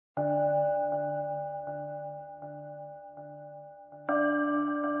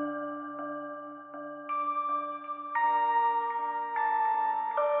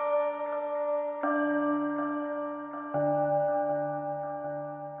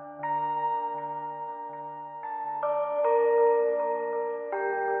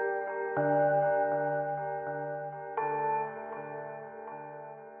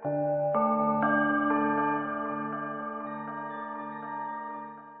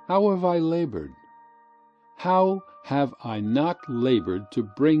how have I labored? How have I not labored to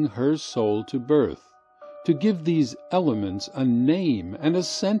bring her soul to birth, to give these elements a name and a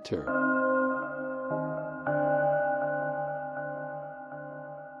center?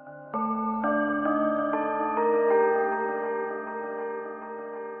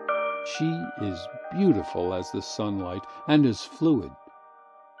 She is beautiful as the sunlight and as fluid.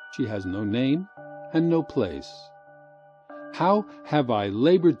 She has no name and no place. How have I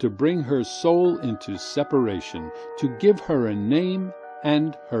labored to bring her soul into separation, to give her a name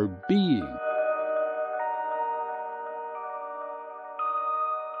and her being?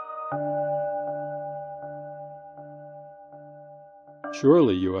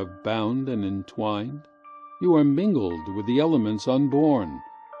 Surely you have bound and entwined. You are mingled with the elements unborn.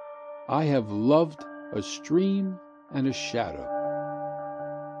 I have loved a stream and a shadow.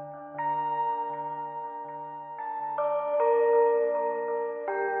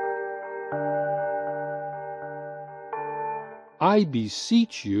 I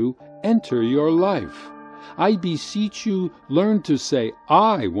beseech you, enter your life. I beseech you, learn to say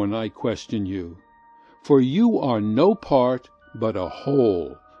I when I question you. For you are no part but a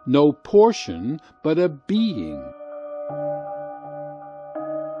whole, no portion but a being.